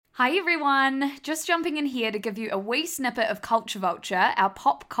Hi everyone, just jumping in here to give you a wee snippet of Culture Vulture, our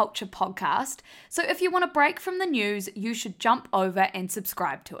pop culture podcast. So if you want a break from the news, you should jump over and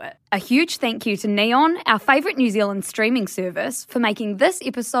subscribe to it. A huge thank you to Neon, our favourite New Zealand streaming service, for making this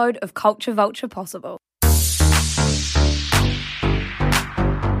episode of Culture Vulture possible.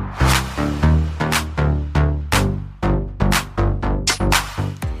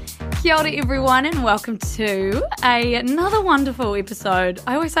 Kia ora everyone and welcome to another wonderful episode.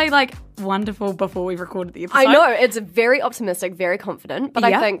 I always say wonderful before we've recorded the episode. I know, it's very optimistic, very confident, but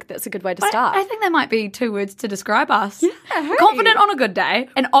I think that's a good way to start. I think there might be two words to describe us. Yeah, hey. Confident on a good day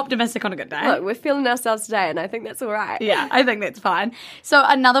and optimistic on a good day. Look, we're feeling ourselves today and I think that's all right. Yeah, I think that's fine. So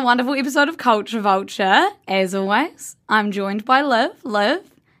another wonderful episode of Culture Vulture. As always, I'm joined by Liv. Liv,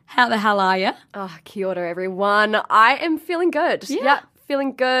 how the hell are you? Oh, kia ora everyone. I am feeling good. Yeah.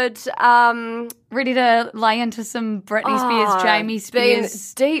 Feeling good. Ready to lay into some Britney Spears, Jamie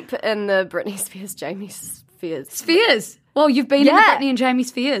Spears. Been deep in the Britney Spears, Jamie Spears. Spheres. Well, you've been in the Britney and Jamie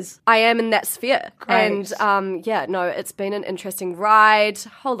Spheres. I am in that sphere. Great. And it's been an interesting ride,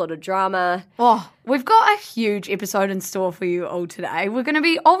 whole lot of drama. Oh, we've got a huge episode in store for you all today. We're going to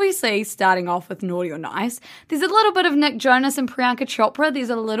be obviously starting off with Naughty or Nice. There's a little bit of Nick Jonas and Priyanka Chopra. There's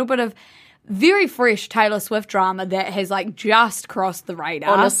a little bit of very fresh Taylor Swift drama that has just crossed the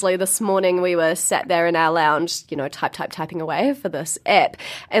radar. Honestly, this morning we were sat there in our lounge, typing away for this app,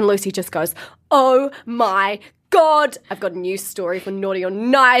 and Lucy just goes, "Oh my God, I've got a news story for Naughty or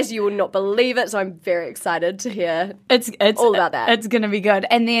Nice. You will not believe it." So I'm very excited to hear it's all about that. It's going to be good.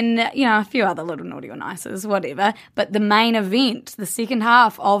 And then, a few other little Naughty or Nices, whatever. But the main event, the second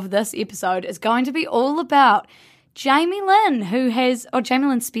half of this episode, is going to be all about Jamie Lynn, Jamie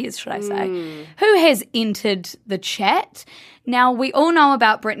Lynn Spears, should I say, who has entered the chat. Now, we all know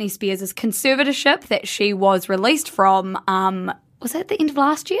about Britney Spears' conservatorship that she was released from, was that the end of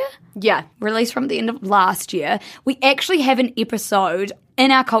last year? Yeah. Released from the end of last year. We actually have an episode in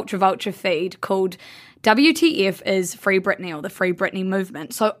our Culture Vulture feed called WTF is Free Britney, or the Free Britney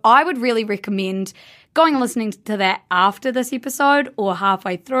movement. So I would really recommend going and listening to that after this episode or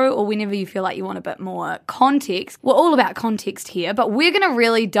halfway through or whenever you feel like you want a bit more context. We're all about context here, but we're going to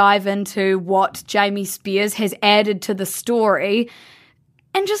really dive into what Jamie Spears has added to the story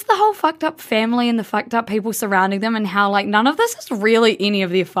and just the whole fucked up family and the fucked up people surrounding them and how none of this is really any of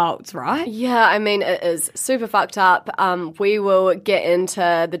their faults, right? Yeah, I mean, it is super fucked up. We will get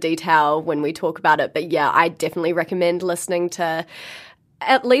into the detail when we talk about it, but yeah, I definitely recommend listening to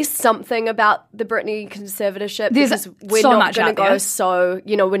at least something about the Britney conservatorship, because we're not going to go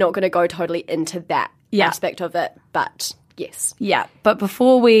we're not going to go totally into that aspect of it, but yes. Yeah, but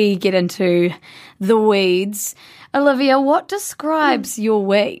before we get into the weeds, Olivia, what describes your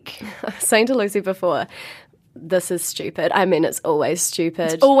week? I was saying to Lucy before, this is stupid. I mean, it's always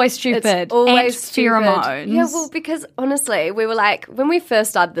stupid. It's always stupid. It's always pheromones. Yeah, well, because honestly, we were when we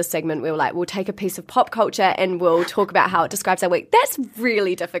first started this segment, we were we'll take a piece of pop culture and we'll talk about how it describes our week. That's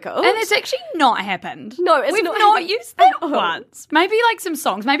really difficult. And it's actually not happened. No, We've not used that once. Maybe some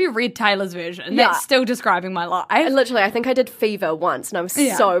songs, maybe read Taylor's version. Yeah. That's still describing my life. And literally, I think I did Fever once and I was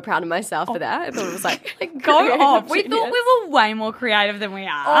so proud of myself for that. I thought it was go off. We thought we were way more creative than we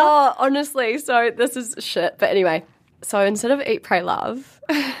are. Oh, honestly. So this is shit. But anyway, so instead of Eat, Pray, Love,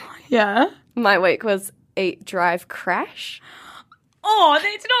 my week was Eat, Drive, Crash. Oh,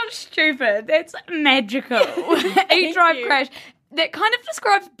 that's not stupid. That's magical. Eat, Drive, Crash. That kind of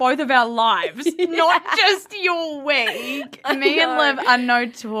describes both of our lives, not just your week. Me and Liv are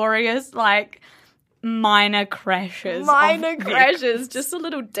notorious, minor crashes. Just a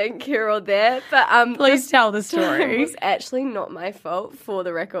little dink here or there. But please tell the story. It was actually not my fault, for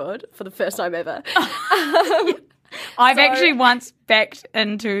the record, for the first time ever. I've actually once backed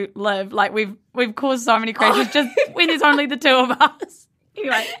into Liv. We've caused so many crashes just when there's only the two of us.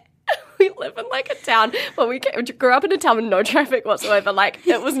 Anyway. We live in a town, well, we grew up in a town with no traffic whatsoever.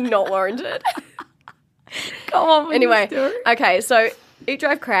 It was not warranted. Go on with anyway, the story. Okay, so Eat,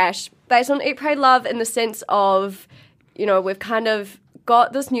 Drive, Crash, based on Eat, Pray, Love, in the sense of, we've kind of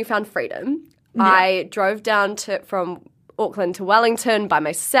got this newfound freedom. Yeah. I drove down from Auckland to Wellington by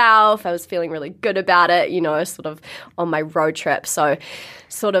myself. I was feeling really good about it, sort of on my road trip. So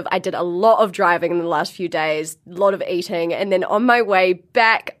I did a lot of driving in the last few days, a lot of eating. And then on my way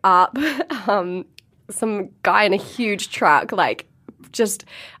back up, some guy in a huge truck, I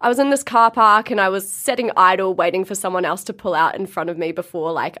was in this car park and I was sitting idle waiting for someone else to pull out in front of me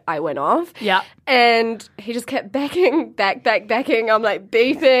before I went off. Yeah. And he just kept backing. I'm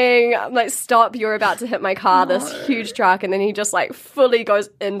beeping. I'm stop, you're about to hit my car, this huge truck. And then he just fully goes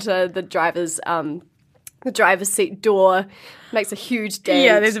into the driver's The driver's seat door makes a huge dent.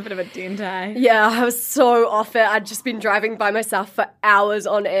 Yeah, there's a bit of a dent, eh? Yeah, I was so off it. I'd just been driving by myself for hours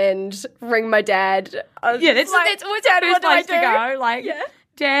on end. Ring my dad. Yeah, that's always the first place to go. Like,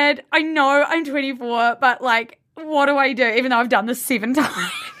 Dad, I know I'm 24, but like, what do I do? Even though I've done this 7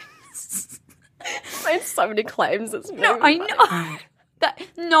 times. I had so many claims. It's no, I know.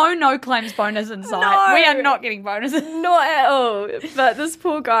 No claims bonus inside. No. We are not getting bonuses. Not at all. But this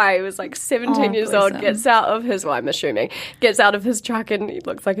poor guy who was like 17 years old gets out of his, well, I'm assuming, gets out of his truck and he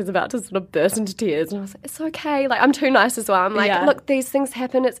looks like he's about to sort of burst into tears. And I was like, it's okay. Like, I'm too nice as well. I'm like, look, these things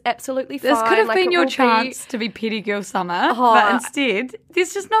happen. It's absolutely fine. This could have been your chance to be petty girl summer. But instead,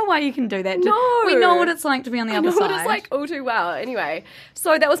 there's just no way you can do that. No. We know what it's like to be on the other side. I know what it's like all too well. Anyway,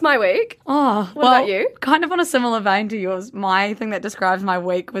 so that was my week. Oh, what about you? Kind of on a similar vein to yours, my thing that describes my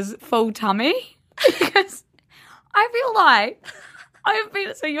week was full tummy. Because I feel like I've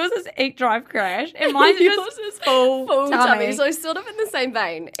been, so yours is eat, drive, crash, and mine is just full tummy. So sort of in the same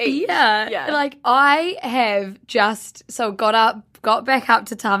vein. Eat. Yeah. Like I have just, got back up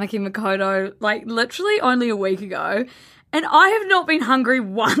to Tamaki Makaurau like literally only a week ago, and I have not been hungry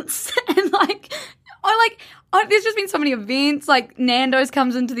once. And there's just been so many events. Like Nando's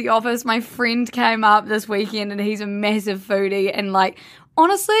comes into the office. My friend came up this weekend and he's a massive foodie. And like,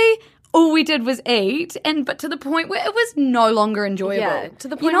 honestly, all we did was eat. But to the point where it was no longer enjoyable. Yeah, to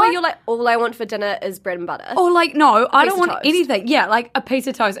the point where you're like, all I want for dinner is bread and butter. Or like, no, I don't want anything. Yeah, like a piece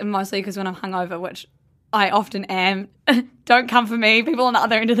of toast. And mostly because when I'm hungover, which I often am, don't come for me. People on the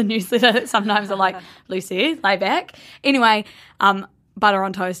other end of the newsletter sometimes are like, Lucy, lay back. Anyway, butter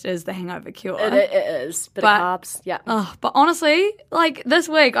on toast is the hangover cure. It is. Bit of carbs, yeah. But honestly, like this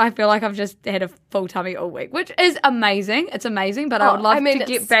week, I feel like I've just had a full tummy all week, which is amazing. It's amazing, but I would love to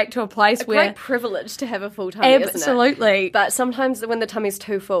get back to a place where... It's a great privilege to have a full tummy, isn't it? Absolutely. But sometimes when the tummy's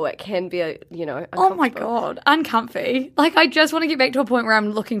too full, it can be, uncomfortable. Oh my God, uncomfy. Like I just want to get back to a point where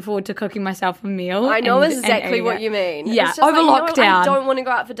I'm looking forward to cooking myself a meal. I know exactly what you mean. Yeah, over lockdown. I don't want to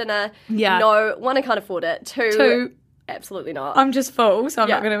go out for dinner. Yeah. No, one, I can't afford it. Two, absolutely not. I'm just full, so I'm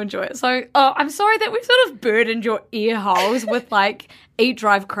not going to enjoy it. So, I'm sorry that we've sort of burdened your ear holes with like eat,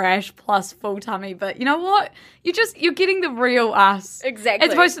 drive, crash plus full tummy. But you know what? You're getting the real us. Exactly.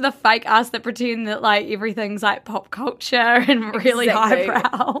 As opposed to the fake us that pretend that like everything's like pop culture and really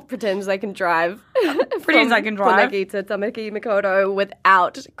highbrow. Pretends they can drive. Pretends they can drive. Punaki to Tamaki Makaurau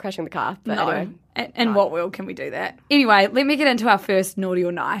without crashing the car. But anyway. And what world can we do that? Anyway, let me get into our first naughty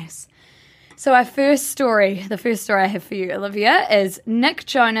or nice. So the first story I have for you, Olivia, is Nick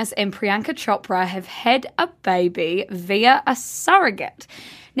Jonas and Priyanka Chopra have had a baby via a surrogate.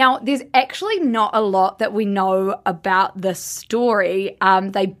 Now, there's actually not a lot that we know about this story.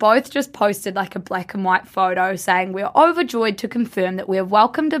 They both just posted like a black and white photo saying, "We're overjoyed to confirm that we have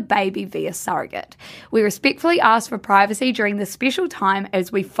welcomed a baby via surrogate. We respectfully ask for privacy during this special time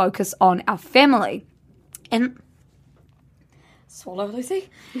as we focus on our family." And... swallow, Lucy.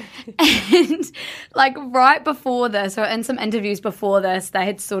 And like right before this, or in some interviews before this, they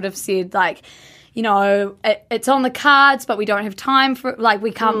had sort of said like, it's on the cards, but we don't have time for it. Like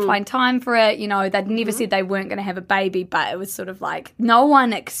we can't find time for it. They'd never said they weren't going to have a baby, but it was sort of like no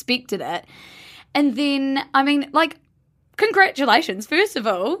one expected it. And then, I mean, like, congratulations, first of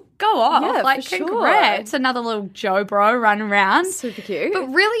all. Go off. Yeah, like, for congrats. Sure. Another little Joe bro running around. Super cute. But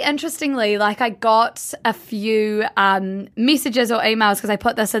really interestingly, like, I got a few messages or emails because I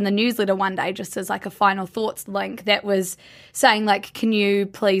put this in the newsletter one day just as, like, a final thoughts link that was saying, like, can you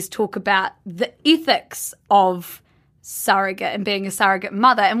please talk about the ethics of surrogate and being a surrogate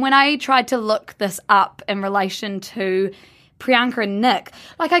mother? And when I tried to look this up in relation to Priyanka and Nick,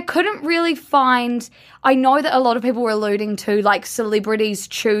 like I couldn't really find, I know that a lot of people were alluding to like celebrities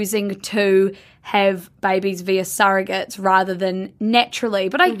choosing to have babies via surrogates rather than naturally,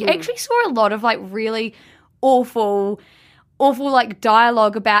 but I actually saw a lot of like really awful like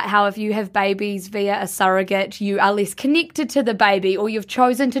dialogue about how if you have babies via a surrogate, you are less connected to the baby or you've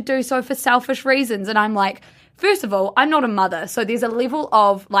chosen to do so for selfish reasons. And I'm like, first of all, I'm not a mother, so there's a level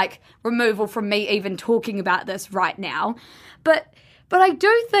of like removal from me even talking about this right now. But I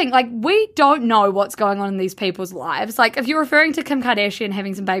do think, like, we don't know what's going on in these people's lives. Like, if you're referring to Kim Kardashian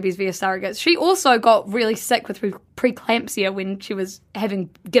having some babies via surrogates, she also got really sick with preeclampsia when she was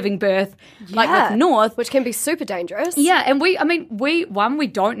giving birth, like with North. Which can be super dangerous. Yeah, and we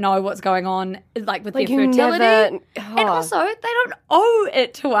don't know what's going on, like with their fertility. And also, they don't owe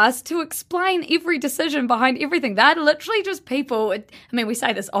it to us to explain every decision behind everything. They're literally just people. I mean, we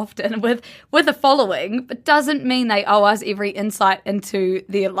say this often with a following, but doesn't mean they owe us every insight into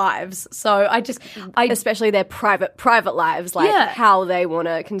their lives. So especially their private lives, like how they want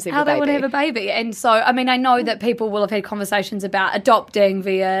to conceive a baby. How they want to have a baby. And so, I mean, I know that people will have had conversations about adopting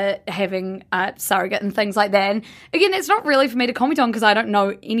via having a surrogate and things like that. And again, it's not really for me to comment on because I don't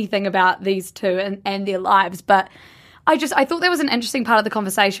know anything about these two and their lives. But I thought that was an interesting part of the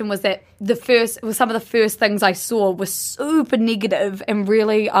conversation was that some of the first things I saw were super negative, and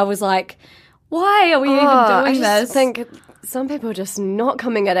really I was like, why are we even doing this? I think some people are just not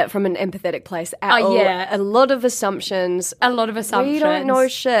coming at it from an empathetic place at all. Yeah. A lot of assumptions. We don't know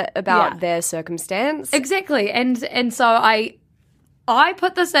shit about their circumstance. Exactly. And so I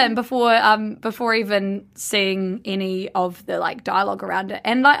put this in before even seeing any of the like dialogue around it.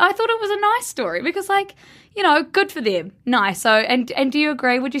 And like I thought it was a nice story because like, you know, good for them. Nice. So and do you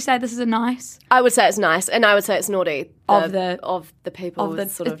agree? Would you say this is a nice? I would say it's nice, and I would say it's naughty of the people,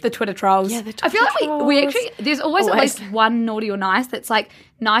 the Twitter trolls. Yeah, the Twitter I feel like trolls. we actually there's always at least one naughty or nice that's like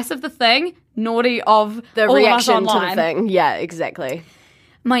nice of the thing, naughty of the all reaction of us online. to the thing. Yeah, exactly.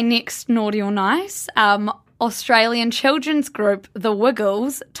 My next naughty or nice, Australian children's group The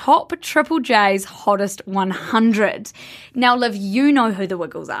Wiggles top Triple J's Hottest 100. Now, Liv, you know who The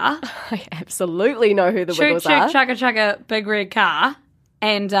Wiggles are. I absolutely know who The Wiggles are. Chook, chugga, chugga, big red car,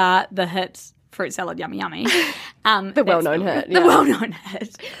 and the hit Fruit Salad Yummy Yummy. The well-known hit. The well-known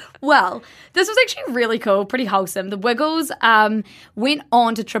hit. Well, this was actually really cool, pretty wholesome. The Wiggles went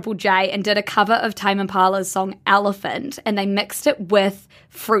on to Triple J and did a cover of Tame Impala's song Elephant, and they mixed it with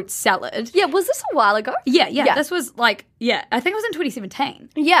fruit salad. Yeah, was this a while ago? Yeah. This was like, I think it was in 2017.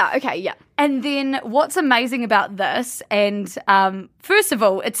 Yeah, okay, yeah. And then what's amazing about this, and first of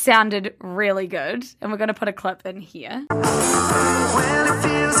all, it sounded really good, and we're going to put a clip in here. Well, it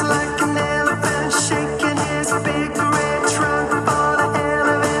feels like an elephant shaking his big red trunk for the hell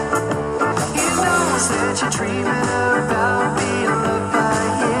of it. He knows that you're dreaming about being loved by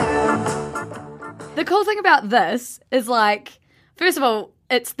him. The cool thing about this is like, first of all,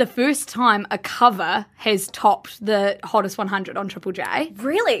 it's the first time a cover has topped the Hottest 100 on Triple J.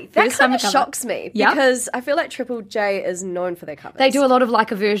 Really? That kind of shocks me because I feel like Triple J is known for their covers. They do a lot of like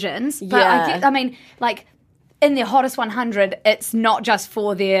versions. But I mean, like in their Hottest 100, it's not just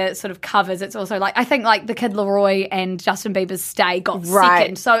for their sort of covers. It's also like, I think like the Kid Laroi and Justin Bieber's Stay got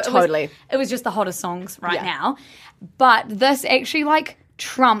second. So it was just the hottest songs now. But this actually like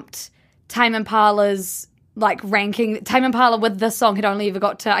trumped Tame Impala's like ranking. Tame Impala with this song had only ever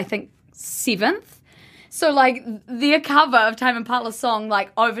got to, I think, 7th. So like their cover of Tame Impala's song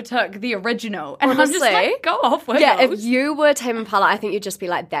like overtook the original. And honestly, I'm just like, go off, Wiggles. Yeah, if you were Tame Impala, I think you'd just be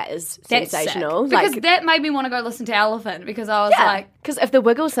like, that's sensational. Because that made me want to go listen to Elephant because I was like... Because if the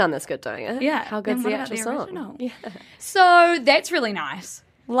Wiggles sound this good doing it, yeah, how good's the actual song? Yeah. So that's really nice.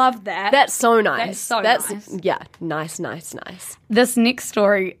 Love that. That's so nice. Nice. Yeah, nice. This next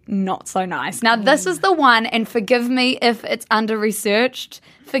story, not so nice. Now, this is the one, and forgive me if it's under-researched.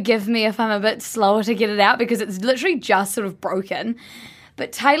 Forgive me if I'm a bit slower to get it out because it's literally just sort of broken.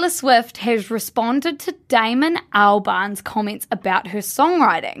 But Taylor Swift has responded to Damon Albarn's comments about her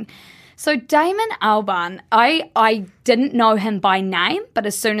songwriting. So Damon Albarn, I didn't know him by name, but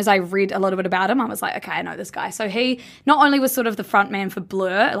as soon as I read a little bit about him, I was like, okay, I know this guy. So he not only was sort of the frontman for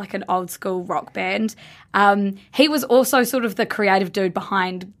Blur, like an old school rock band, he was also sort of the creative dude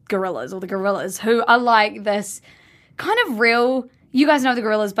behind Gorillaz, or the Gorillaz, who are like this kind of real... You guys know the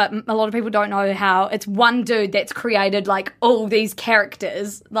Gorillaz, but a lot of people don't know how it's one dude that's created like all these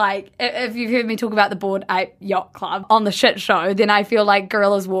characters. Like if you've heard me talk about the Bored Ape Yacht Club on the shit show, then I feel like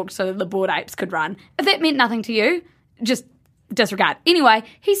Gorillaz walked so that the Bored Apes could run. If that meant nothing to you, just disregard. Anyway,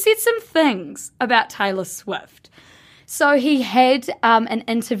 he said some things about Taylor Swift. So he had an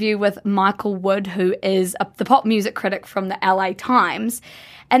interview with Michael Wood, who is the pop music critic from the LA Times,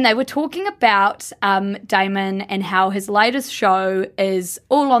 and they were talking about Damon and how his latest show is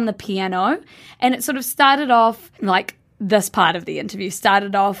all on the piano. And it sort of started off, like this part of the interview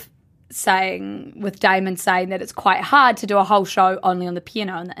started off with Damon saying that it's quite hard to do a whole show only on the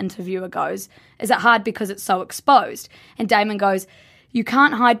piano. And the interviewer goes, is it hard because it's so exposed? And Damon goes, You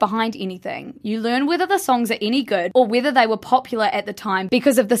can't hide behind anything. You learn whether the songs are any good or whether they were popular at the time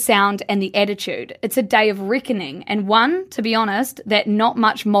because of the sound and the attitude. It's a day of reckoning, and one, to be honest, that not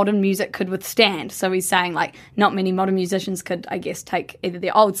much modern music could withstand. So he's saying, like, not many modern musicians could, I guess, take either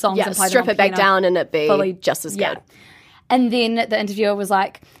their old songs and play strip them on it back piano down and it be fully, just as good. yeah. And then the interviewer was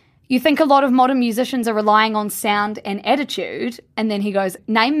like, you think a lot of modern musicians are relying on sound and attitude? And then he goes,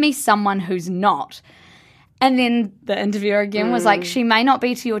 name me someone who's not. And then the interviewer again was like, she may not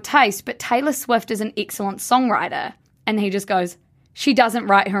be to your taste, but Taylor Swift is an excellent songwriter. And he just goes, she doesn't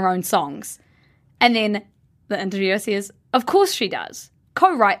write her own songs. And then the interviewer says, of course she does.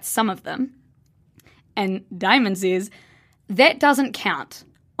 Co-writes some of them. And Damon says, that doesn't count.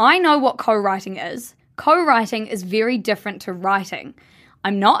 I know what co-writing is. Co-writing is very different to writing.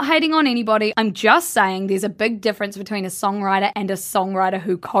 I'm not hating on anybody. I'm just saying there's a big difference between a songwriter and a songwriter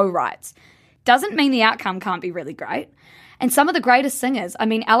who co-writes. Doesn't mean the outcome can't be really great. And some of the greatest singers, I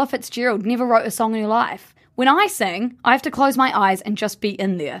mean, Ella Fitzgerald never wrote a song in her life. When I sing, I have to close my eyes and just be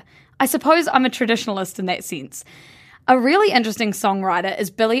in there. I suppose I'm a traditionalist in that sense. A really interesting songwriter is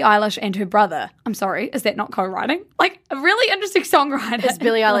Billie Eilish and her brother. I'm sorry, is that not co-writing? Like, a really interesting songwriter Is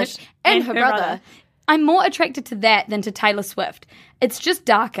Billie Eilish and her brother. I'm more attracted to that than to Taylor Swift. It's just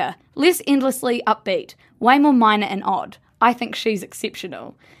darker, less endlessly upbeat, way more minor and odd. I think she's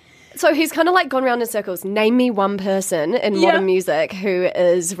exceptional. So he's kind of like gone around in circles. Name me one person in modern music who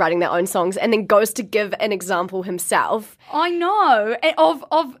is writing their own songs, and then goes to give an example himself. I know. And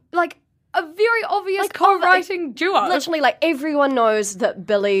of like a very obvious co-writing duo. Literally, like, everyone knows that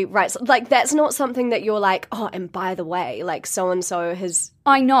Billy writes. Like, that's not something that you're like, oh, and by the way, like, so-and-so has...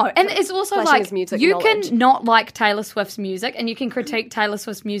 I know. And it's also like, you knowledge. can not like Taylor Swift's music and you can critique Taylor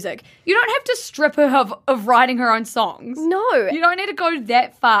Swift's music. You don't have to strip her of writing her own songs. No. You don't need to go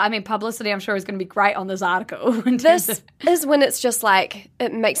that far. I mean, publicity, I'm sure, is going to be great on this article. This is when it's just like,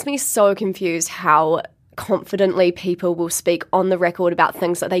 it makes me so confused how confidently people will speak on the record about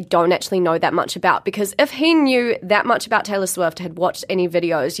things that they don't actually know that much about. Because if he knew that much about Taylor Swift, had watched any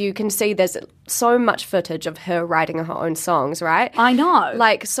videos, you can see there's so much footage of her writing her own songs, right? I know.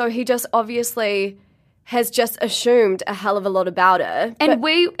 Like, so he just obviously has just assumed a hell of a lot about her. And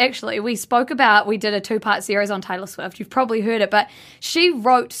we did a 2-part series on Taylor Swift. You've probably heard it, but she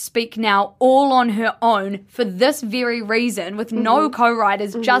wrote Speak Now all on her own for this very reason, with no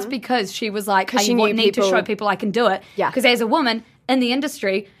co-writers, just because she was like, I need to show people I can do it. Yeah. Because as a woman in the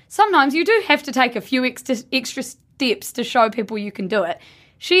industry, sometimes you do have to take a few extra steps to show people you can do it.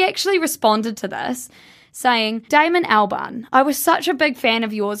 She actually responded to this, saying, Damon Albarn, I was such a big fan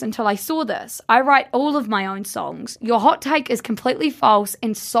of yours until I saw this. I write all of my own songs. Your hot take is completely false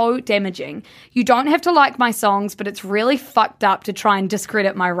and so damaging. You don't have to like my songs, but it's really fucked up to try and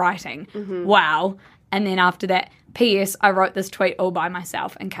discredit my writing. Wow. And then after that, P.S. I wrote this tweet all by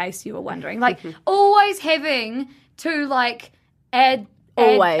myself, in case you were wondering. Like, always having to, like, add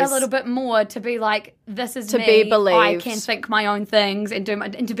a little bit more to be like, this is to me. be believed. I can think my own things and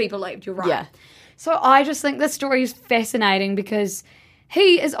and to be believed. You're right. Yeah. So I just think this story is fascinating because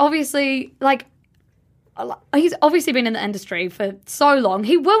he is obviously, like, he's obviously been in the industry for so long.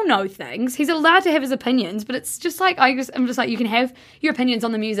 He will know things. He's allowed to have his opinions, but it's just like, I'm just like, you can have your opinions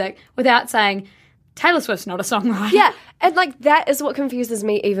on the music without saying, Taylor Swift's not a songwriter. Yeah, and, like, that is what confuses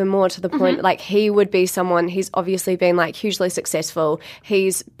me even more, to the point, like, he would be someone, he's obviously been, like, hugely successful.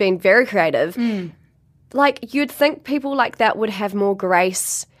 He's been very creative. Like, you'd think people like that would have more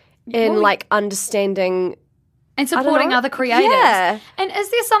grace in, like, understanding and supporting other creatives. Yeah. And is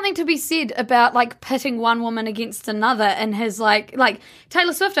there something to be said about, like, pitting one woman against another and his, like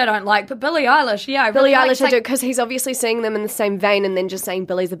Taylor Swift I don't like, but Billie Eilish, yeah, I really Billie like. Eilish I do, because he's obviously seeing them in the same vein and then just saying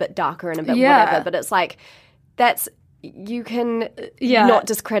Billie's a bit darker and a bit whatever. But it's like, that's, you can not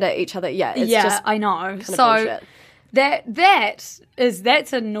discredit each other. Yeah, it's just I know. kind of So bullshit.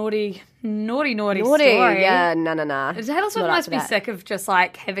 that's a naughty story. Yeah, no. Taylor Swift must be sick of just,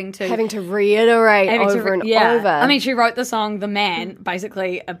 like, having to reiterate over and over. I mean, she wrote the song The Man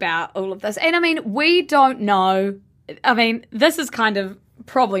basically about all of this. And I mean, we don't know. I mean, this is kind of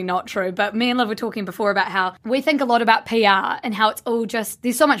probably not true, but me and Liv were talking before about how we think a lot about PR and how it's all just,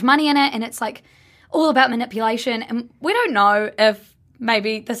 there's so much money in it and it's, like, all about manipulation. And we don't know if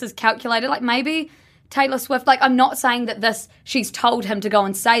maybe this is calculated. Like, maybe Taylor Swift, like, I'm not saying that she's told him to go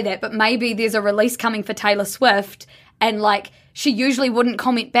and say that, but maybe there's a release coming for Taylor Swift and, like, she usually wouldn't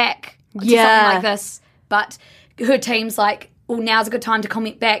comment back to something like this, but her team's like, well, now's a good time to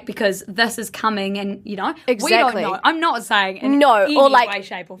comment back because this is coming, and, you know, exactly. We don't know. I'm not saying in any way,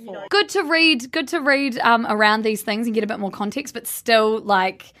 shape or form. Good to read around these things and get a bit more context, but still,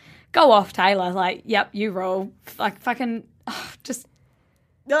 like, go off, Taylor. Like, yep, you rule. Like, fucking, just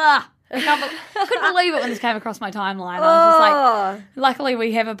I couldn't believe it when this came across my timeline. I was just like, luckily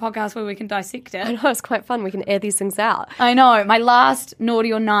we have a podcast where we can dissect it. I know, it's quite fun. We can air these things out. I know. My last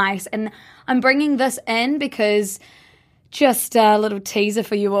naughty or nice, and I'm bringing this in because just a little teaser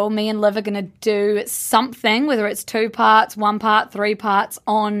for you all. Me and Liv are going to do something, whether it's 2 parts, 1 part, 3 parts,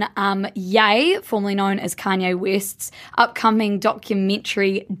 on Ye, formerly known as Kanye West's upcoming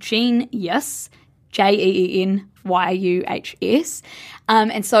documentary Genius, Geenyuhs.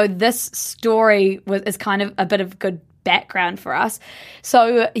 And so this story is kind of a bit of good background for us.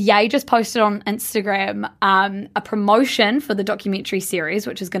 So Ye just posted on Instagram a promotion for the documentary series,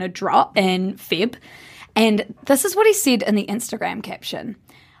 which is going to drop in Feb. And this is what he said in the Instagram caption.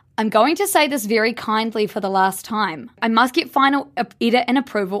 I'm going to say this very kindly for the last time. I must get final edit and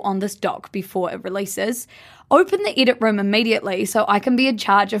approval on this doc before it releases. Open the edit room immediately so I can be in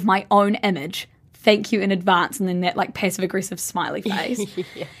charge of my own image. Thank you in advance. And then that like passive aggressive smiley face.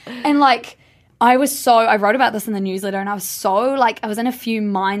 Yeah. And like, I wrote about this in the newsletter, and I was in a few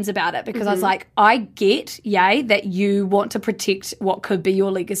minds about it because I was like, I get, Ye, that you want to protect what could be your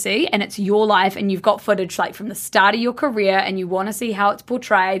legacy and it's your life and you've got footage like from the start of your career and you want to see how it's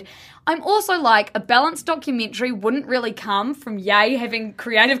portrayed. I'm also like, a balanced documentary wouldn't really come from Ye having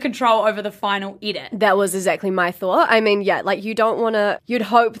creative control over the final edit. That was exactly my thought. I mean, yeah, like you'd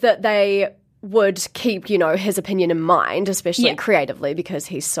hope that they would keep, his opinion in mind, especially creatively, because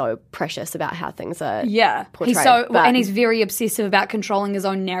he's so precious about how things are portrayed. And he's very obsessive about controlling his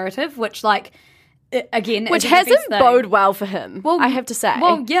own narrative, which which hasn't bode well for him, I have to say.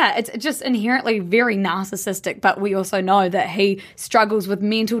 Well, yeah, it's just inherently very narcissistic, but we also know that he struggles with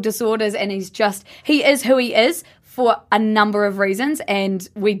mental disorders and he is who he is for a number of reasons, and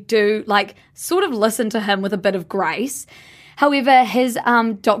we do sort of listen to him with a bit of grace. However, his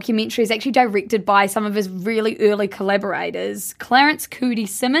documentary is actually directed by some of his really early collaborators, Clarence Coody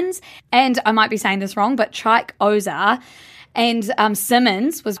Simmons, and I might be saying this wrong, but Chaik Ozar. And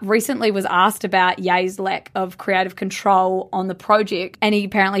Simmons was asked about Ye's lack of creative control on the project, and he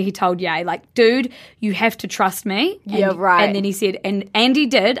told Ye, dude, you have to trust me. Right. And then he said, and he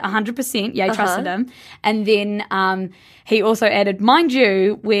did, 100%, Ye trusted him. And then he also added, mind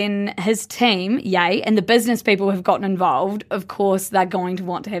you, when his team, Ye, and the business people have gotten involved, of course, they're going to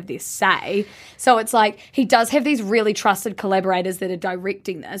want to have their say. So it's like he does have these really trusted collaborators that are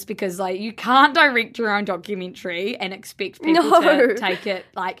directing this, because you can't direct your own documentary and expect people to take it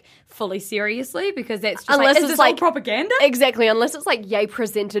fully seriously, because that's just unless is it's this all propaganda? Exactly, unless it's Ye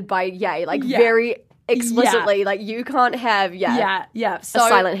presented by Ye, very explicitly, you can't have a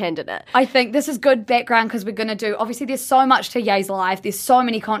silent hand in it. I think this is good background because we're going to do, obviously there's so much to Ye's life, there's so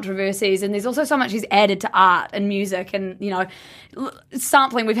many controversies, and there's also so much he's added to art and music and,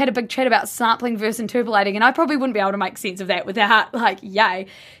 sampling. We've had a big chat about sampling versus interpolating, and I probably wouldn't be able to make sense of that without Ye.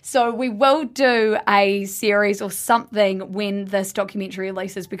 So we will do a series or something when this documentary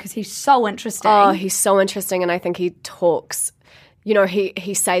releases, because he's so interesting. Oh, he's so interesting, and I think he talks...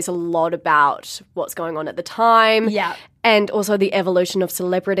 he says a lot about what's going on at the time, and also the evolution of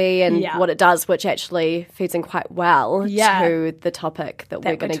celebrity and what it does, which actually feeds in quite well to the topic that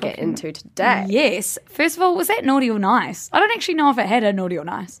we're going to get into today. Yes. First of all, was that naughty or nice? I don't actually know if it had a naughty or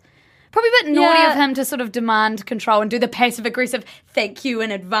nice. Probably a bit naughty of him to sort of demand control and do the passive-aggressive thank you in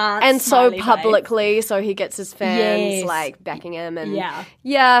advance. And so publicly, so he gets his fans, backing him. And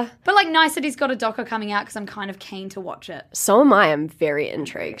yeah. But, nice that he's got a doco coming out, because I'm kind of keen to watch it. So am I. I'm very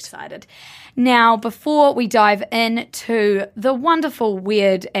intrigued. Very excited. Now, before we dive into the wonderful,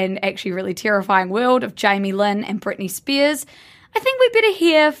 weird, and actually really terrifying world of Jamie Lynn and Britney Spears, I think we better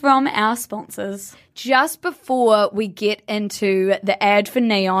hear from our sponsors. Just before we get into the ad for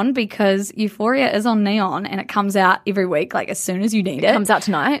Neon, because Euphoria is on Neon and it comes out every week, as soon as you need it. It comes out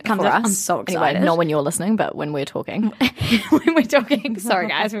tonight for us. I'm so excited. Anyway, not when you're listening, but when we're talking. When we're talking. Sorry,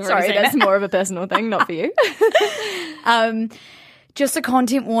 guys. Sorry, that's more of a personal thing, not for you. Just a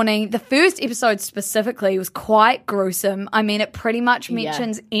content warning, the first episode specifically was quite gruesome. I mean, it pretty much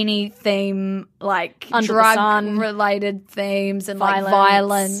mentions any theme, drug-related themes and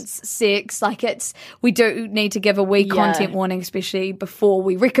violence, sex. We do need to give a wee content warning, especially before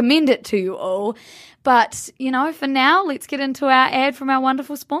we recommend it to you all. But, for now, let's get into our ad from our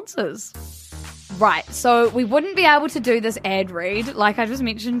wonderful sponsors. Right, so we wouldn't be able to do this ad read, like I just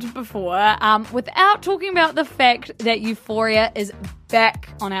mentioned before, without talking about the fact that Euphoria is back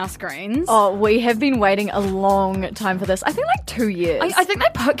on our screens. Oh, we have been waiting a long time for this. I think like 2 years. I think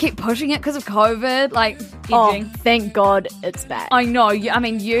they keep pushing it because of COVID, like edging. Thank God it's back. I know. You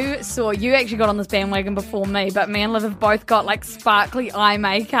actually got on this bandwagon before me, but me and Liv have both got like sparkly eye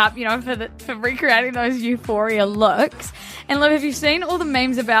makeup, for recreating those Euphoria looks. And Liv, have you seen all the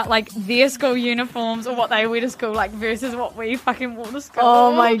memes about like their school uniforms or what they wear to school, like versus what we fucking wore to school?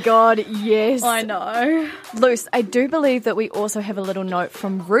 Oh my God, yes. I know. Luce, I do believe that we also have a little note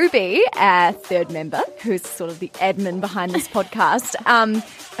from Ruby, our third member, who's sort of the admin behind this podcast,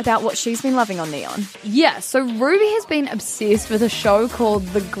 about what she's been loving on Neon. Yeah, so Ruby has been obsessed with a show called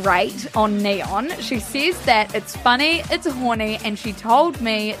The Great on Neon. She says that it's funny, it's horny, and she told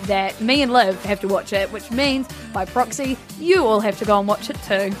me that me and Liv have to watch it, which means, by proxy, you all have to go and watch it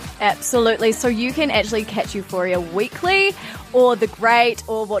too. Absolutely. So you can actually catch Euphoria weekly, or The Great,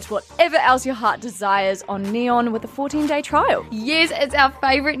 or watch whatever else your heart desires on Neon with a 14-day trial. Yes, it's our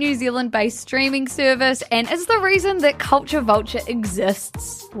favourite New Zealand-based streaming service, and it's the reason that Culture Vulture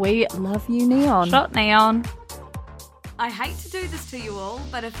exists. We love you, Neon. Shut Neon. I hate to do this to you all,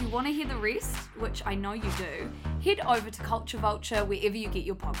 but if you want to hear the rest, which I know you do, head over to Culture Vulture wherever you get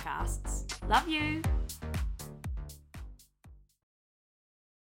your podcasts. Love you.